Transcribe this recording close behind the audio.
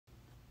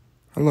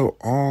Hello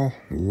all,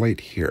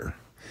 Light here.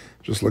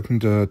 Just looking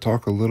to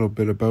talk a little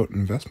bit about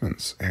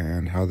investments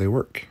and how they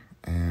work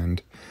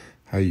and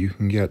how you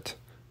can get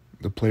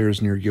the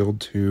players in your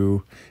guild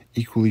to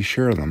equally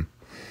share them.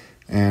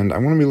 And I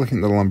want to be looking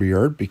at the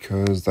Lumberyard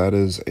because that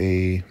is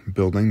a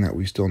building that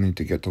we still need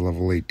to get to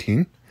level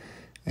 18,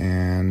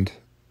 and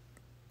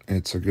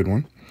it's a good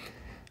one.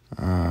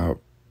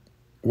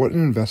 What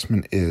an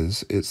investment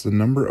is, it's the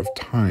number of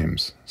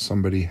times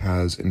somebody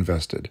has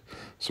invested.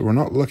 So we're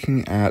not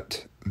looking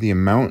at the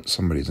amount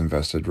somebody's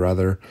invested,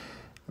 rather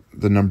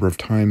the number of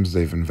times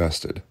they've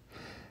invested.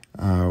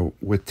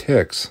 With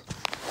ticks,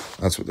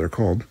 that's what they're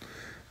called,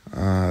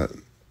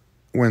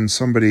 when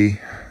somebody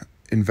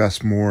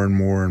invests more and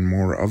more and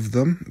more of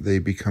them, they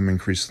become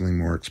increasingly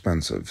more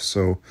expensive.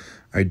 So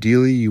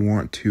ideally you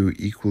want to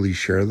equally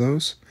share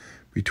those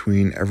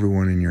between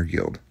everyone in your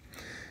guild.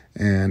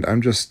 And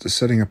I'm just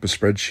setting up a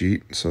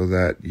spreadsheet so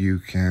that you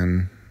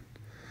can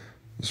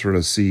sort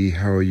of see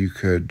how you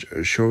could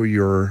show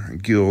your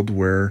guild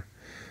where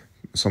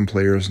some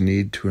players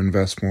need to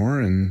invest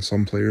more and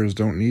some players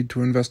don't need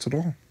to invest at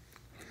all.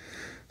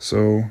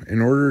 So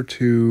in order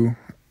to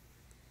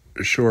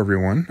show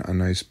everyone a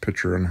nice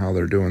picture on how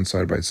they're doing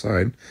side by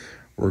side,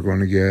 we're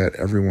going to get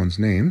everyone's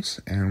names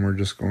and we're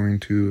just going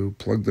to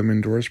plug them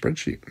into our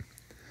spreadsheet.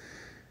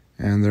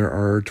 And there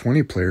are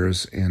 20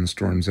 players in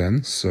Storm's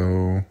End,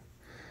 so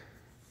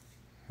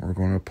we're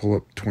going to pull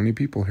up 20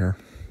 people here.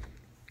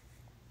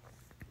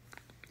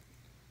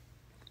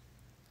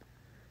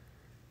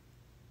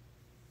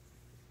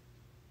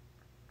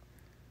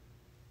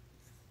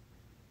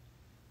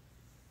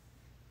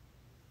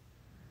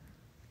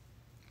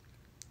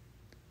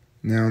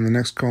 Now in the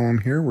next column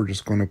here, we're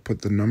just going to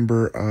put the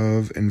number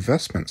of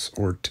investments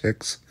or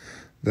ticks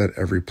that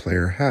every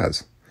player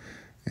has.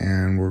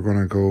 And we're going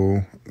to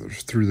go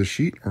through the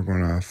sheet. We're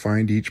going to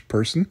find each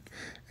person.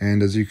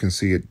 And as you can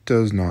see, it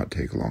does not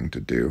take long to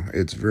do.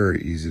 It's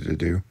very easy to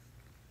do.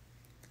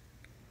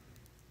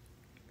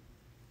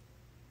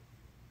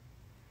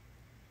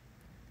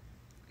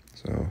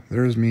 So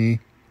there's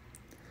me,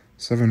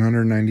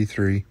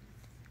 793.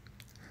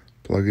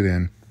 Plug it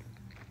in.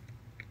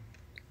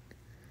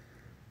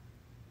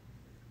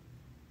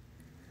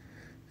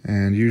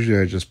 And usually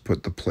I just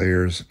put the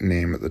player's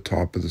name at the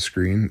top of the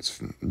screen. It's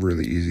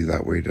really easy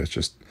that way to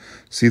just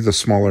see the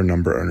smaller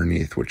number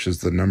underneath, which is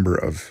the number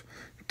of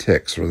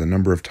ticks or the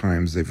number of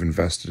times they've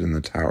invested in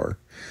the tower.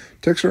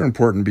 Ticks are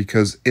important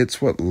because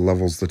it's what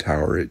levels the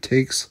tower. It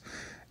takes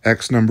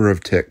X number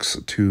of ticks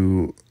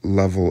to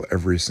level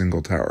every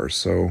single tower.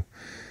 So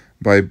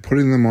by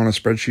putting them on a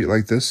spreadsheet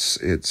like this,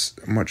 it's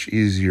much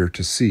easier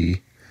to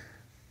see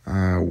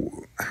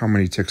how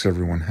many ticks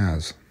everyone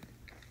has.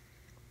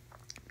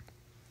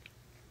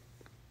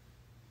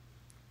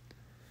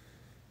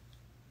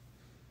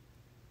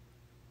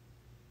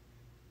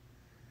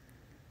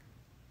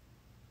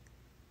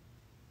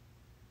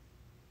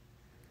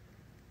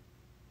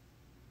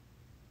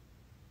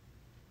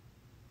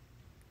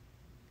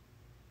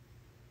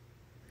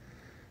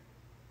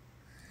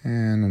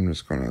 And I'm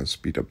just going to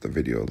speed up the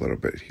video a little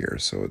bit here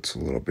so it's a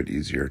little bit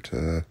easier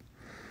to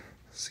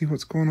see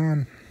what's going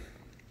on.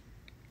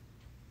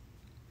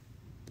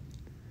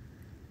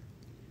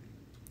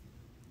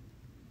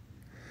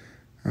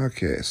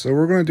 Okay, so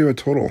we're going to do a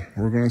total.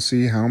 We're going to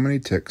see how many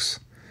ticks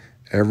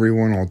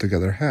everyone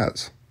altogether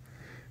has.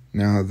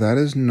 Now, that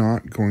is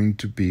not going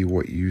to be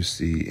what you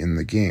see in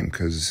the game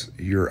because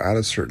you're at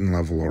a certain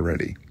level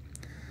already.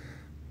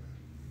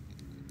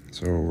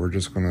 So we're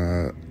just going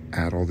to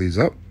add all these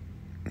up.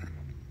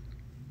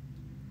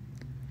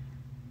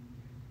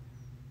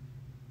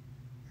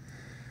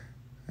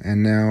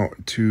 And now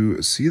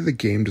to see the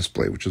game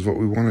display, which is what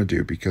we want to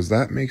do, because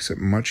that makes it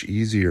much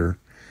easier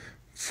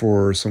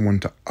for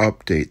someone to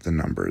update the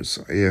numbers.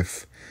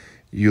 If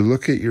you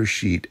look at your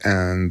sheet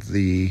and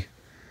the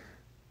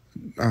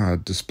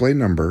display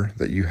number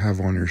that you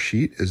have on your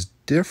sheet is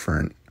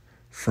different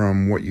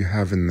from what you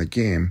have in the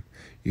game,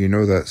 you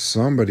know that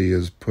somebody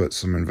has put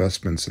some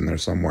investments in there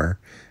somewhere,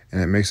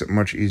 and it makes it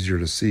much easier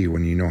to see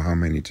when you know how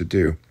many to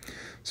do.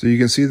 So you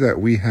can see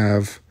that we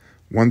have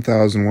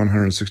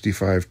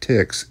 1,165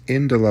 ticks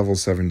into level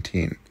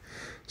 17.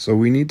 So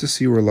we need to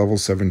see where level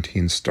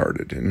 17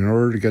 started. And in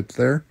order to get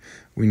there,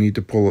 we need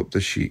to pull up the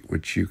sheet,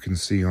 which you can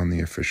see on the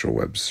official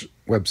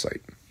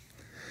website.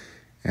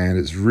 And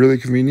it's really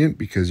convenient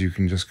because you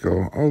can just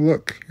go, oh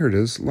look, here it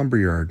is,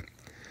 Lumberyard.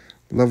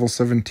 Level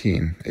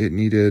 17. It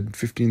needed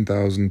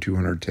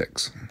 15,200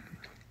 ticks.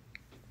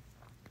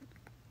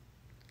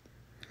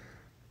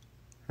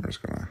 I'm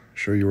just going to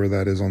show you where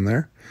that is on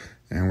there.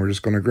 And we're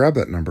just going to grab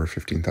that number,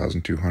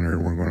 15,200,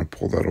 and we're going to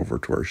pull that over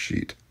to our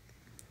sheet.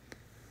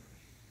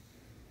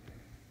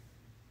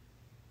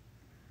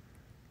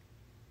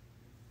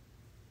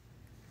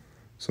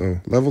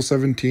 So level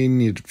 17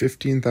 needed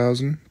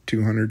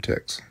 15,200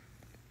 ticks.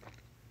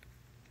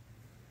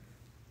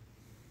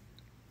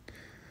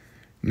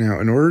 Now,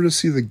 in order to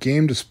see the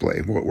game display,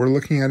 what we're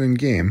looking at in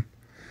game,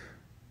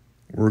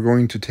 we're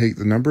going to take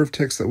the number of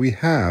ticks that we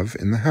have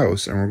in the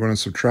house, and we're going to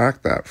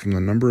subtract that from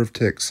the number of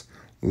ticks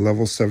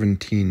level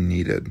 17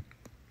 needed.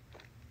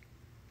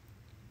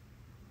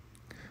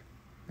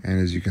 And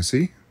as you can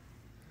see,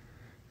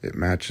 it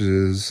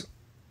matches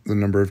the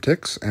number of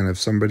ticks, and if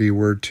somebody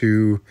were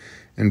to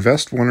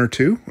invest 1 or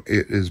 2,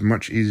 it is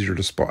much easier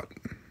to spot.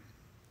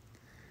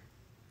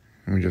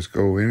 And we just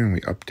go in and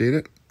we update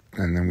it,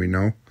 and then we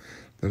know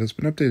that it's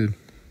been updated.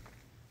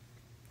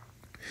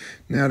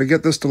 Now to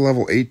get this to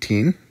level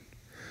 18,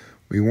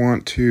 we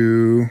want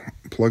to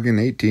plug in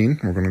 18.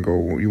 We're going to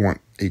go, you want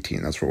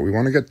 18, that's what we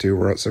want to get to.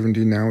 We're at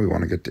 17 now, we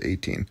want to get to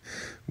 18.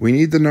 We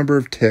need the number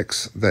of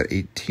ticks that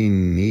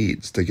 18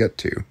 needs to get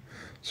to.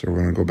 So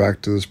we're going to go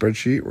back to the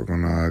spreadsheet, we're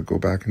going to go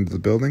back into the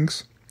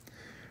buildings,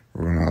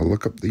 we're going to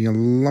look up the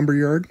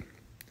lumberyard,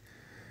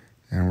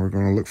 and we're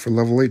going to look for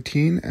level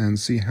 18 and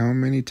see how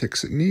many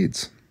ticks it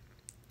needs.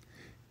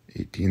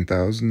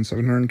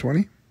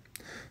 18,720.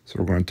 So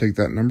we're going to take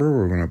that number,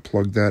 we're going to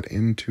plug that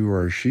into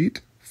our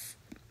sheet.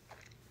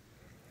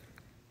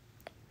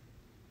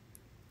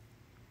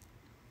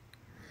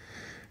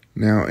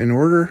 Now, in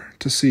order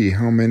to see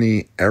how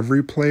many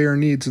every player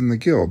needs in the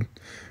guild,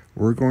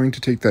 we're going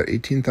to take that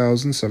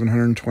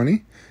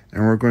 18,720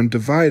 and we're going to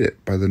divide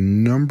it by the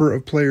number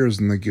of players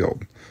in the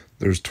guild.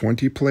 There's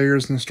 20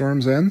 players in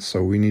Storm's End,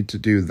 so we need to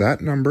do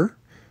that number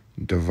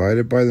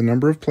divided by the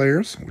number of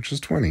players, which is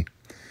 20.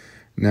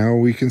 Now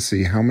we can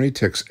see how many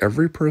ticks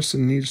every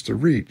person needs to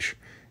reach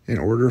in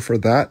order for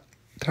that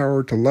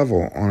tower to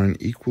level on an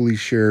equally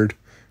shared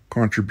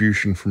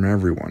contribution from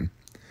everyone.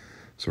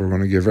 So we're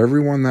going to give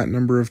everyone that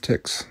number of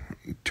ticks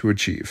to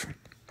achieve.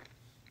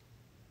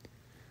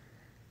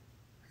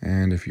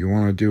 And if you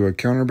want to do a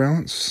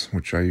counterbalance,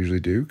 which I usually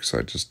do, because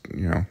I just,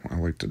 I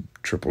like to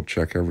triple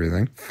check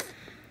everything.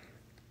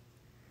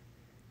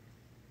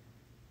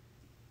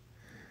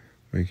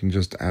 We can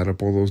just add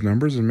up all those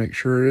numbers and make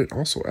sure it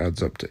also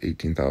adds up to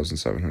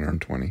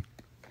 18,720.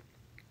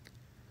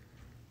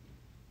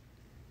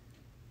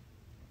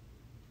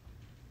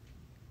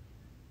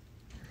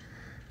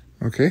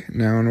 Okay,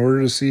 now in order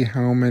to see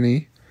how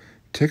many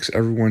ticks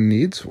everyone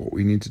needs, what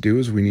we need to do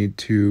is we need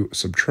to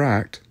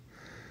subtract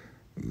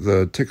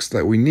the ticks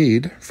that we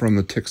need from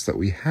the ticks that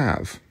we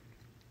have.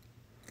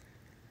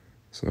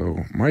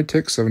 So my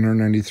ticks,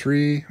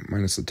 793,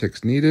 minus the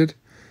ticks needed.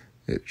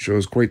 It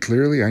shows quite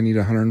clearly I need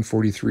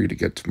 143 to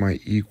get to my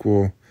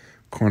equal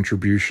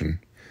contribution.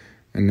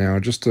 And now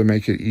just to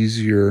make it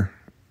easier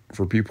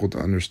for people to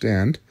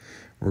understand,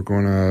 we're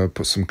going to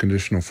put some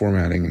conditional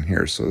formatting in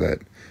here so that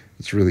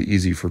it's really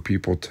easy for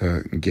people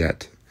to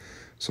get.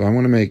 So I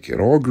want to make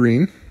it all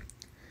green,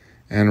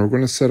 and we're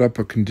going to set up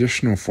a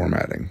conditional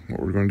formatting.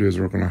 What we're going to do is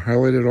we're going to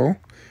highlight it all.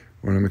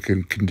 We're going to make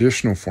a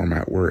conditional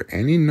format where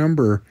any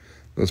number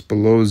that's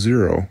below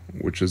 0,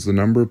 which is the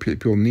number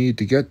people need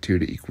to get to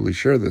equally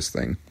share this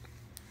thing,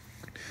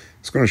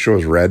 it's going to show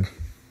as red.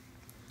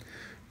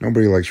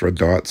 Nobody likes red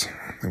dots.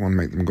 They want to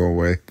make them go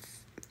away.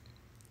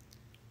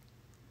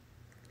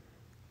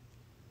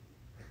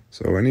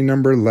 So any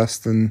number less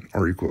than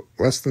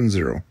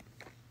 0.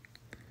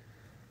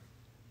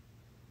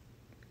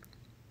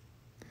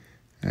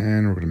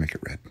 And we're going to make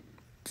it red.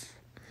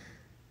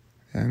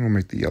 And we'll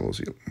make the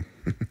yellows yellow.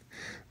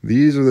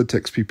 These are the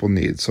ticks people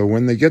need. So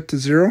when they get to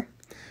 0,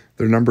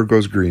 their number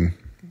goes green.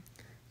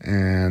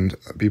 And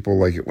people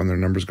like it when their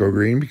numbers go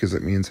green because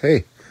it means,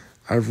 hey,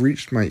 I've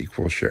reached my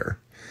equal share.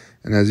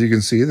 And as you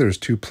can see, there's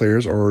 2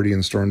 players already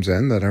in Storm's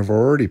End that have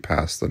already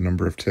passed the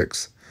number of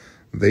ticks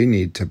they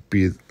need to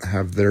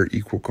have their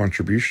equal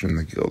contribution in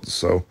the guild.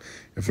 So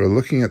if they're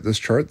looking at this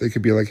chart, they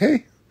could be like,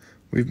 hey,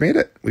 we've made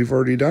it. We've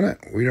already done it.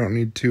 We don't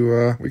need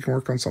to, we can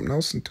work on something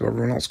else until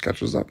everyone else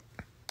catches up.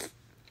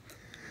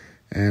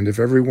 And if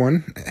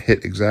everyone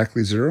hit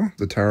exactly 0,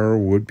 the tower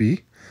would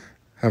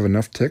have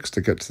enough ticks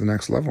to get to the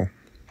next level.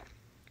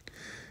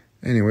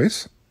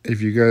 Anyways,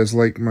 if you guys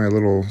like my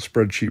little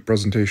spreadsheet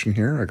presentation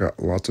here, I got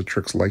lots of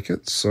tricks like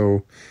it.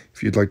 So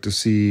if you'd like to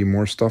see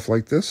more stuff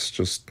like this,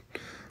 just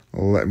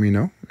let me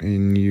know,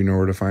 and you know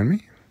where to find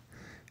me.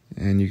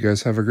 And you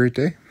guys have a great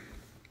day.